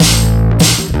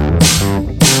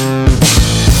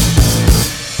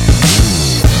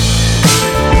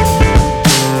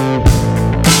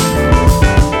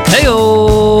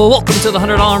to the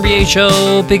 $100 MBA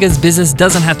show because business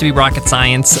doesn't have to be rocket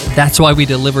science. That's why we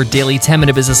deliver daily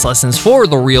 10-minute business lessons for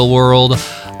the real world.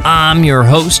 I'm your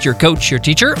host, your coach, your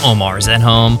teacher, Omar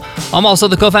Zenhom. I'm also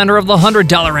the co-founder of the $100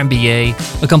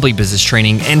 MBA, a complete business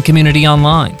training and community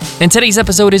online. And today's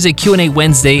episode is a Q&A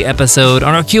Wednesday episode.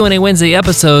 On our Q&A Wednesday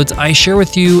episodes, I share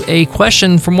with you a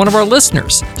question from one of our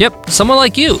listeners. Yep, someone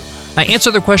like you. I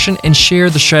answer the question and share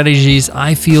the strategies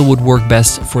I feel would work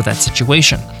best for that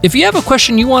situation. If you have a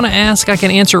question you want to ask, I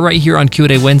can answer right here on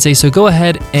Q&A Wednesday, so go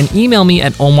ahead and email me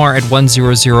at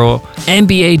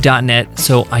omar@100mba.net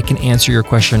so I can answer your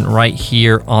question right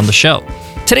here on the show.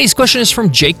 Today's question is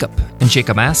from Jacob, and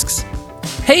Jacob asks,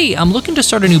 "Hey, I'm looking to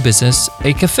start a new business,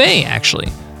 a cafe actually,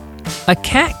 a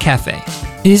cat cafe.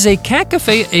 Is a cat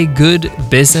cafe a good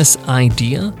business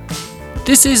idea?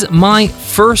 This is my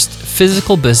first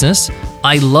physical business.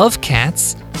 I love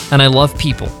cats and I love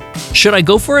people. Should I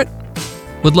go for it?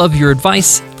 Would love your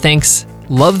advice. Thanks.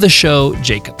 Love the show,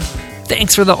 Jacob."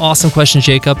 Thanks for the awesome question,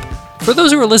 Jacob. For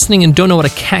those who are listening and don't know what a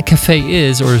cat cafe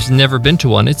is or has never been to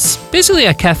one, it's basically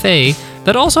a cafe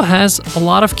that also has a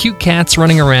lot of cute cats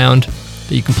running around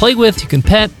that you can play with, you can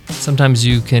pet. Sometimes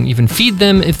you can even feed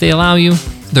them if they allow you.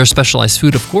 Their specialized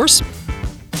food, of course.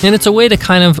 And it's a way to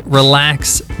kind of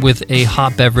relax with a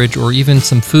hot beverage or even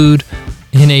some food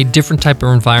in a different type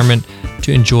of environment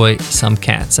to enjoy some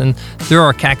cats. And there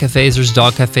are cat cafes, there's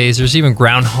dog cafes, there's even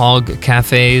groundhog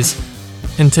cafes.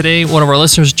 And today, one of our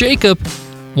listeners, Jacob,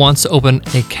 wants to open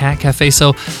a cat cafe.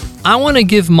 So I want to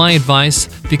give my advice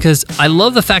because I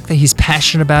love the fact that he's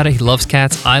passionate about it. He loves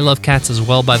cats. I love cats as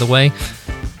well, by the way.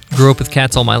 Grew up with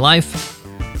cats all my life.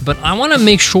 But I want to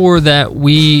make sure that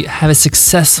we have a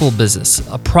successful business,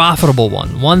 a profitable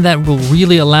one that will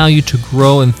really allow you to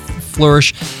grow and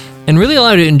flourish and really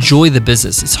allow you to enjoy the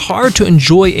business. It's hard to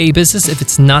enjoy a business if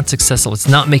it's not successful, it's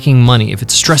not making money, if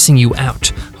it's stressing you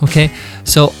out, okay?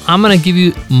 So I'm going to give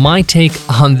you my take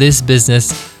on this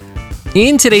business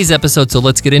in today's episode. So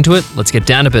let's get into it. Let's get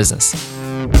down to business.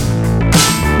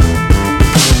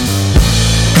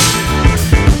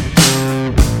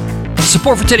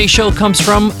 Support for today's show comes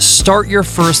from Start Your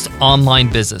First Online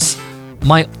Business,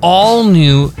 my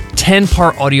all-new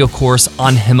 10-part audio course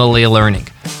on Himalaya Learning.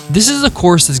 This is a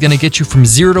course that's going to get you from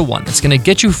 0 to 1. It's going to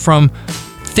get you from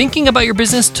thinking about your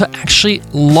business to actually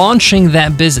launching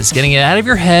that business, getting it out of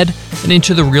your head and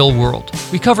into the real world.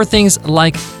 We cover things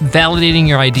like validating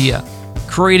your idea,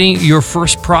 creating your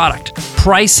first product,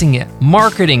 pricing it,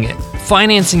 marketing it,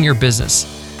 financing your business,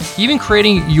 even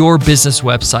creating your business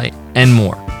website, and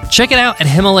more. Check it out at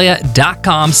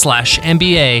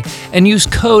Himalaya.com/MBA and use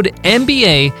code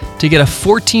MBA to get a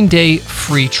 14-day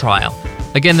free trial.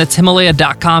 Again, that's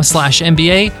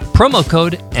Himalaya.com/MBA, promo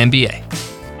code MBA.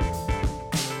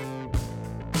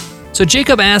 So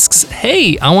Jacob asks,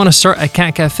 "Hey, I want to start a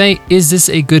cat cafe. Is this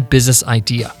a good business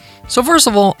idea?" So first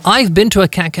of all, I've been to a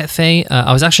cat cafe.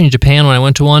 I was actually in Japan when I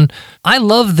went to one. I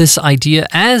love this idea.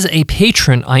 As a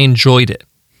patron, I enjoyed it.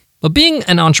 But being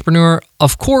an entrepreneur,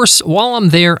 of course, while I'm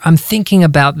there, I'm thinking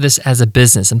about this as a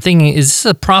business. I'm thinking, is this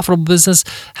a profitable business?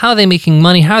 How are they making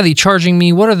money? How are they charging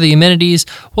me? What are the amenities?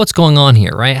 What's going on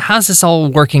here, right? How's this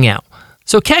all working out?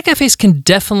 So cat cafes can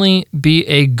definitely be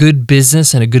a good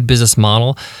business and a good business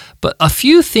model, but a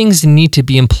few things need to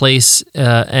be in place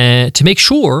to make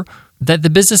sure that the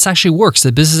business actually works,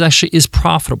 the business actually is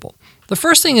profitable. The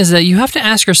first thing is that you have to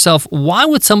ask yourself, why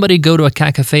would somebody go to a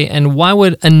cat cafe and why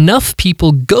would enough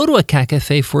people go to a cat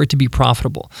cafe for it to be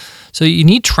profitable? So you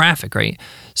need traffic, right?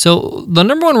 So the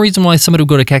number one reason why somebody would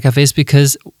go to a cat cafe is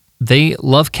because they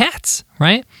love cats,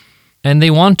 right? And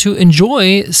they want to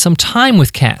enjoy some time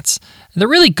with cats. They're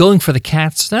really going for the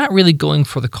cats. They're not really going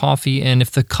for the coffee. And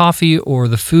if the coffee or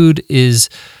the food is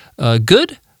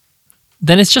good,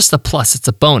 then it's just a plus, it's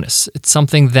a bonus. It's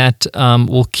something that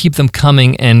will keep them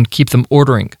coming and keep them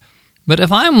ordering. But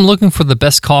if I'm looking for the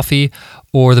best coffee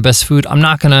or the best food, I'm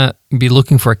not going to be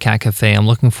looking for a cat cafe. I'm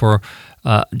looking for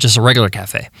just a regular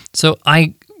cafe. So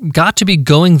I got to be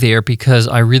going there because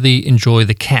I really enjoy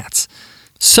the cats.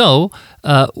 So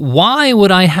why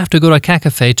would I have to go to a cat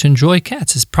cafe to enjoy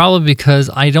cats? It's probably because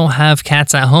I don't have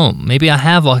cats at home. Maybe I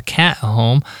have a cat at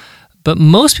home, but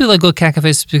most people that go to cat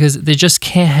cafes because they just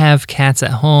can't have cats at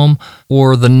home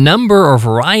or the number or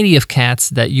variety of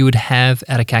cats that you would have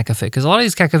at a cat cafe. Because a lot of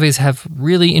these cat cafes have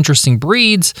really interesting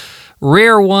breeds,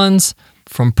 rare ones,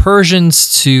 from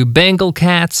Persians to Bengal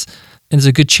cats. And there's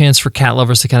a good chance for cat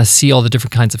lovers to kind of see all the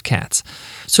different kinds of cats.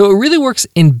 So it really works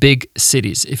in big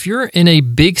cities. If you're in a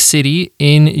big city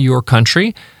in your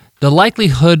country, the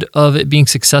likelihood of it being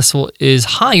successful is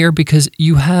higher because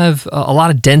you have a lot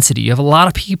of density. You have a lot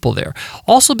of people there.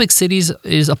 Also, big cities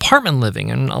is apartment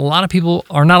living, and a lot of people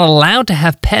are not allowed to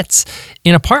have pets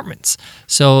in apartments.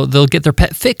 So they'll get their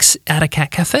pet fix at a cat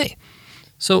cafe.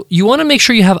 So you want to make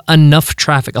sure you have enough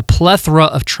traffic, a plethora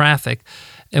of traffic.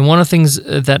 And one of the things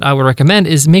that I would recommend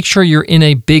is make sure you're in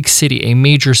a big city, a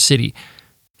major city.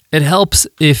 It helps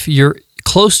if you're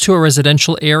close to a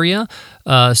residential area,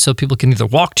 so people can either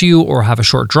walk to you or have a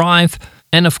short drive.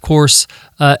 And of course,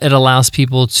 it allows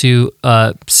people to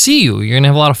see you. You're going to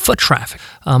have a lot of foot traffic.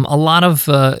 A lot of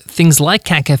things like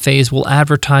cat cafes will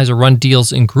advertise or run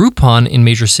deals in Groupon in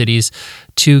major cities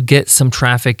to get some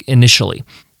traffic initially.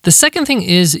 The second thing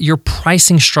is your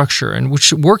pricing structure, and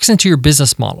which works into your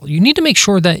business model. You need to make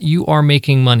sure that you are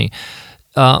making money.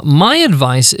 My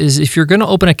advice is if you're going to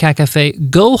open a cat cafe,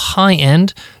 go high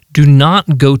end. Do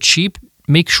not go cheap.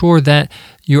 Make sure that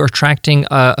you're attracting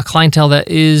a clientele that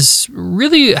is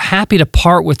really happy to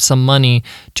part with some money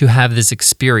to have this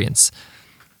experience.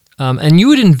 And you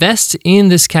would invest in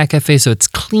this cat cafe so it's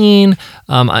clean.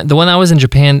 The one I was in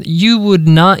Japan, you would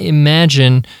not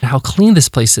imagine how clean this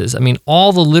place is. I mean,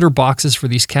 all the litter boxes for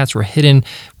these cats were hidden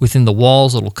within the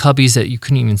walls, little cubbies that you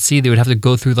couldn't even see. They would have to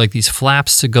go through like these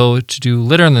flaps to go to do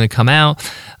litter and then they come out.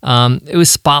 It was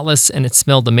spotless and it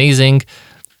smelled amazing.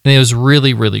 And it was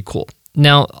really, really cool.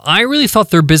 Now, I really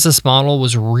thought their business model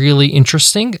was really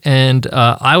interesting, and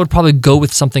I would probably go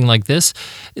with something like this.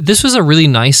 This was a really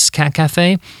nice cat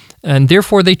cafe, and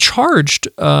therefore they charged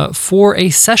for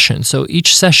a session. So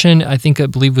each session, I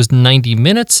believe, was 90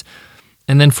 minutes,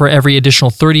 and then for every additional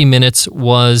 30 minutes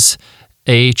was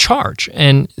a charge.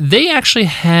 And they actually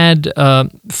had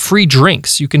free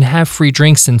drinks. You can have free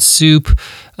drinks and soup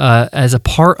as a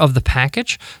part of the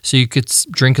package. So you could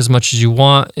drink as much as you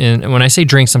want. And when I say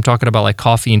drinks, I'm talking about like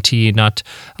coffee and tea, not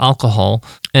alcohol.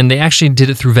 And they actually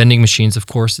did it through vending machines. Of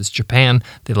course, it's Japan.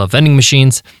 They love vending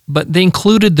machines. But they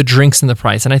included the drinks in the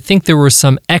price. And I think there were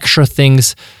some extra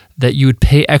things that you would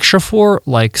pay extra for,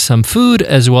 like some food,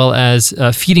 as well as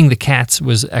feeding the cats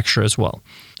was extra as well.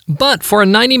 But for a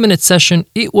 90-minute session,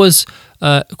 it was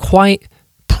quite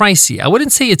pricey. I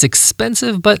wouldn't say it's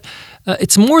expensive, but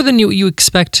it's more than you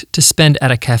expect to spend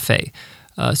at a cafe.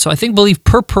 So I believe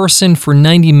per person for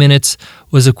 90 minutes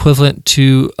was equivalent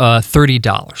to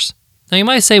 $30. Now you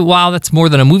might say, wow, that's more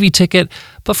than a movie ticket.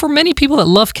 But for many people that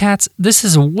love cats, this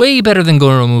is way better than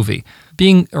going to a movie.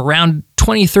 Being around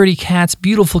 20, 30 cats,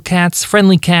 beautiful cats,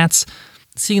 friendly cats,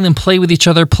 seeing them play with each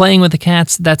other, playing with the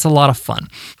cats, that's a lot of fun.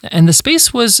 And the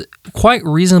space was quite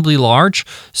reasonably large,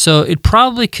 so it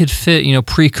probably could fit,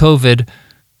 pre-COVID,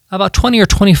 about 20 or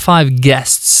 25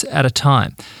 guests at a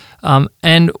time.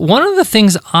 And one of the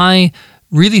things I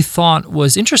really thought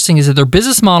was interesting is that their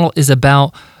business model is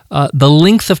about the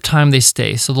length of time they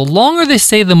stay. So the longer they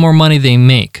stay, the more money they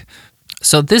make.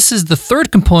 So this is the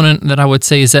third component that I would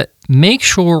say is that make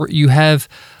sure you have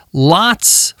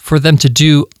lots for them to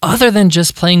do other than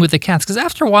just playing with the cats. Because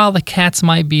after a while, the cats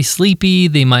might be sleepy,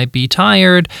 they might be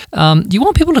tired. You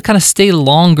want people to kind of stay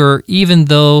longer, even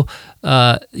though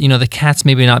the cats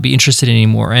maybe not be interested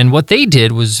anymore. And what they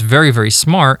did was very, very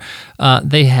smart.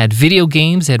 They had video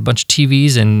games, they had a bunch of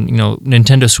TVs and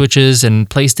Nintendo Switches and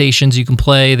PlayStations you can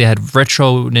play. They had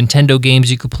retro Nintendo games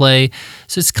you could play.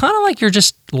 So it's kind of like you're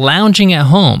just lounging at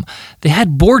home. They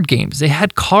had board games, they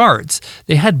had cards,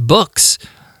 they had books.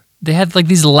 They had like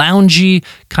these loungy,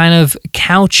 kind of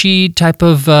couchy type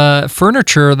of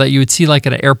furniture that you would see like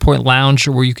at an airport lounge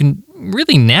where you can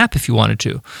really nap if you wanted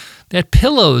to. They had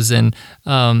pillows and,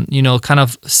 kind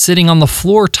of sitting on the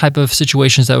floor type of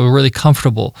situations that were really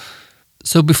comfortable.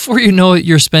 So before you know it,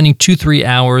 you're spending 2-3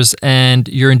 hours and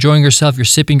you're enjoying yourself, you're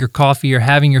sipping your coffee, you're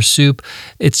having your soup.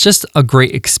 It's just a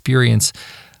great experience.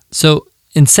 So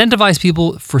incentivize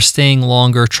people for staying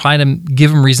longer. Try to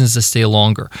give them reasons to stay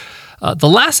longer. The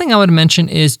last thing I would mention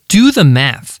is do the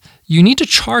math. You need to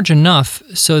charge enough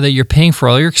so that you're paying for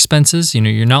all your expenses.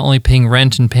 You're not only paying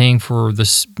rent and paying for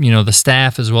this, the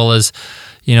staff as well as,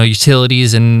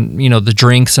 utilities and, the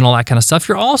drinks and all that kind of stuff.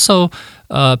 You're also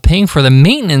paying for the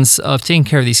maintenance of taking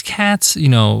care of these cats,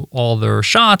 all their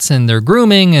shots and their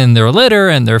grooming and their litter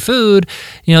and their food.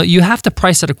 You have to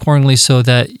price it accordingly so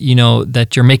that,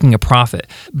 that you're making a profit.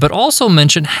 But also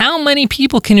mention how many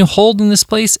people can you hold in this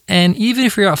place? And even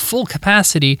if you're at full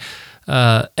capacity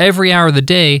every hour of the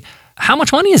day, how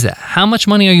much money is that? How much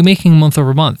money are you making month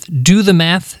over month? Do the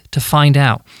math to find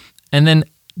out. And then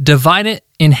divide it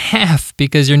in half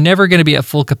because you're never going to be at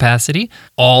full capacity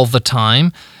all the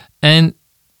time. And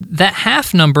that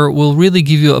half number will really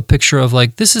give you a picture of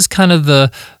like, this is kind of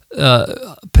the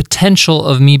potential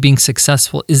of me being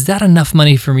successful, is that enough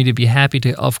money for me to be happy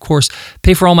to, of course,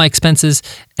 pay for all my expenses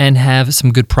and have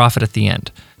some good profit at the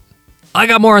end? I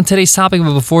got more on today's topic,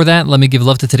 but before that, let me give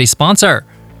love to today's sponsor.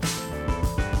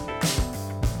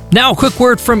 Now, a quick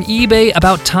word from eBay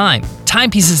about time.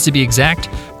 Timepieces to be exact.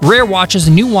 Rare watches,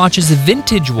 new watches,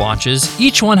 vintage watches.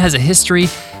 Each one has a history,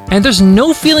 and there's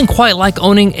no feeling quite like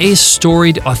owning a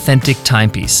storied, authentic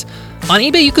timepiece. On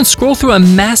eBay, you can scroll through a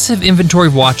massive inventory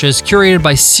of watches curated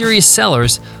by serious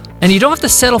sellers, and you don't have to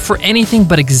settle for anything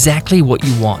but exactly what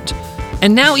you want.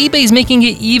 And now eBay is making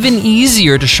it even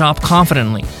easier to shop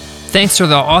confidently, thanks to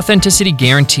the authenticity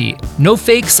guarantee. No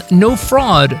fakes, no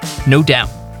fraud, no doubt.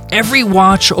 Every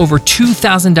watch over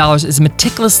 $2,000 is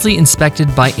meticulously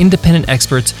inspected by independent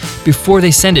experts before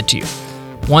they send it to you.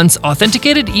 Once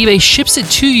authenticated, eBay ships it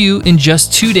to you in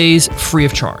just 2 days free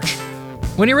of charge.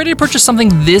 When you're ready to purchase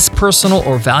something this personal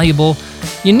or valuable,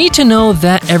 you need to know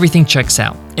that everything checks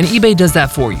out, and eBay does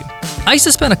that for you. I used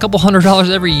to spend a couple $100s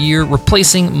every year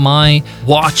replacing my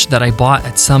watch that I bought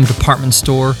at some department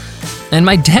store. And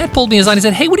my dad pulled me aside and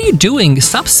said, "Hey, what are you doing?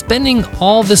 Stop spending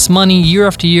all this money year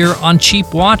after year on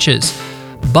cheap watches.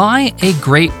 Buy a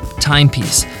great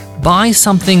timepiece. Buy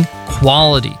something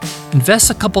quality. Invest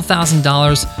a couple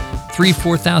 $1,000s, $3,000,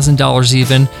 $4,000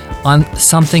 even, on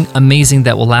something amazing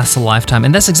that will last a lifetime."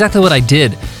 And that's exactly what I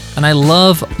did. And I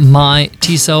love my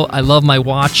Tissot. I love my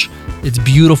watch. It's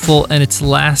beautiful, and it's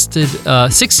lasted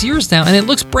 6 years now, and it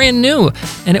looks brand new,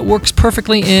 and it works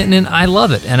perfectly, and I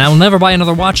love it. And I will never buy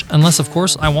another watch unless, of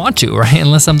course, I want to, right?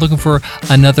 Unless I'm looking for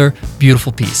another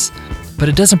beautiful piece. But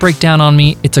it doesn't break down on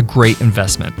me. It's a great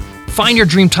investment. Find your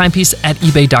dream timepiece at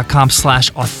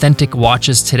ebay.com/authentic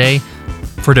watches today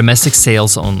for domestic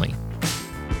sales only.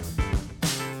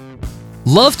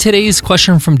 Love today's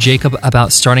question from Jacob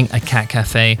about starting a cat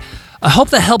cafe. I hope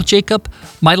that helped, Jacob.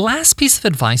 My last piece of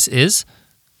advice is,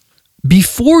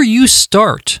 before you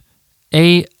start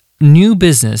a new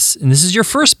business, and this is your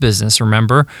first business,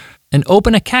 remember, and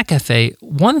open a cat cafe,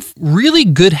 one really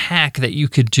good hack that you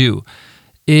could do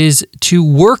is to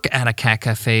work at a cat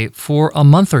cafe for a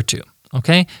month or two.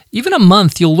 Okay? Even a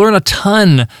month, you'll learn a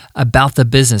ton about the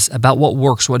business, about what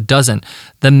works, what doesn't,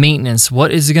 the maintenance,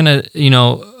 what is it going to,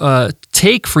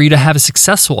 take for you to have a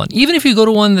successful one. Even if you go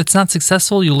to one that's not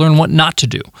successful, you'll learn what not to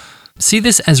do. See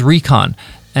this as recon,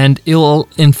 and it'll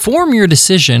inform your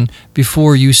decision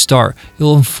before you start.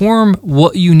 It'll inform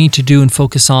what you need to do and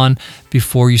focus on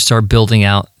before you start building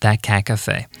out that cat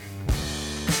cafe.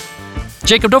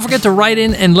 Jacob, don't forget to write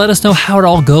in and let us know how it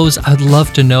all goes. I'd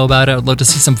love to know about it. I'd love to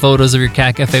see some photos of your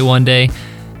cat cafe one day.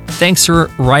 Thanks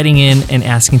for writing in and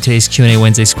asking today's Q&A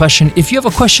Wednesday's question. If you have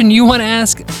a question you want to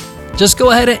ask, just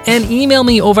go ahead and email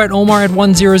me over at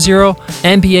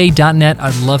omar@100mba.net.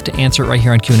 I'd love to answer it right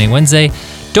here on Q&A Wednesday.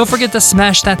 Don't forget to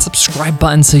smash that subscribe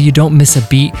button so you don't miss a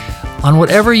beat. On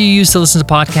whatever you use to listen to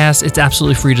podcasts, it's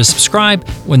absolutely free to subscribe.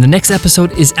 When the next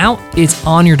episode is out, it's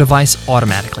on your device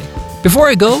automatically. Before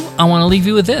I go, I want to leave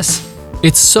you with this.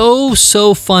 It's so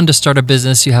fun to start a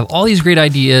business. You have all these great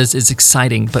ideas. It's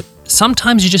exciting, but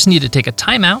sometimes you just need to take a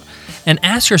time out and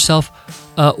ask yourself,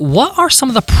 what are some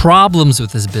of the problems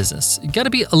with this business? You got to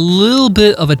be a little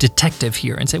bit of a detective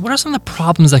here and say, what are some of the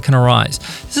problems that can arise?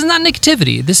 This is not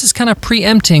negativity. This is kind of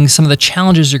preempting some of the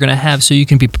challenges you're going to have so you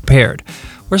can be prepared.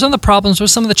 What are some of the problems? What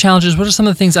are some of the challenges? What are some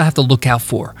of the things I have to look out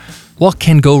for? What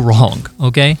can go wrong,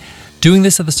 okay? Doing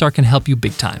this at the start can help you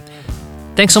big time.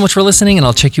 Thanks so much for listening, and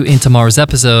I'll check you in tomorrow's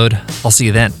episode. I'll see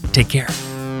you then. Take care.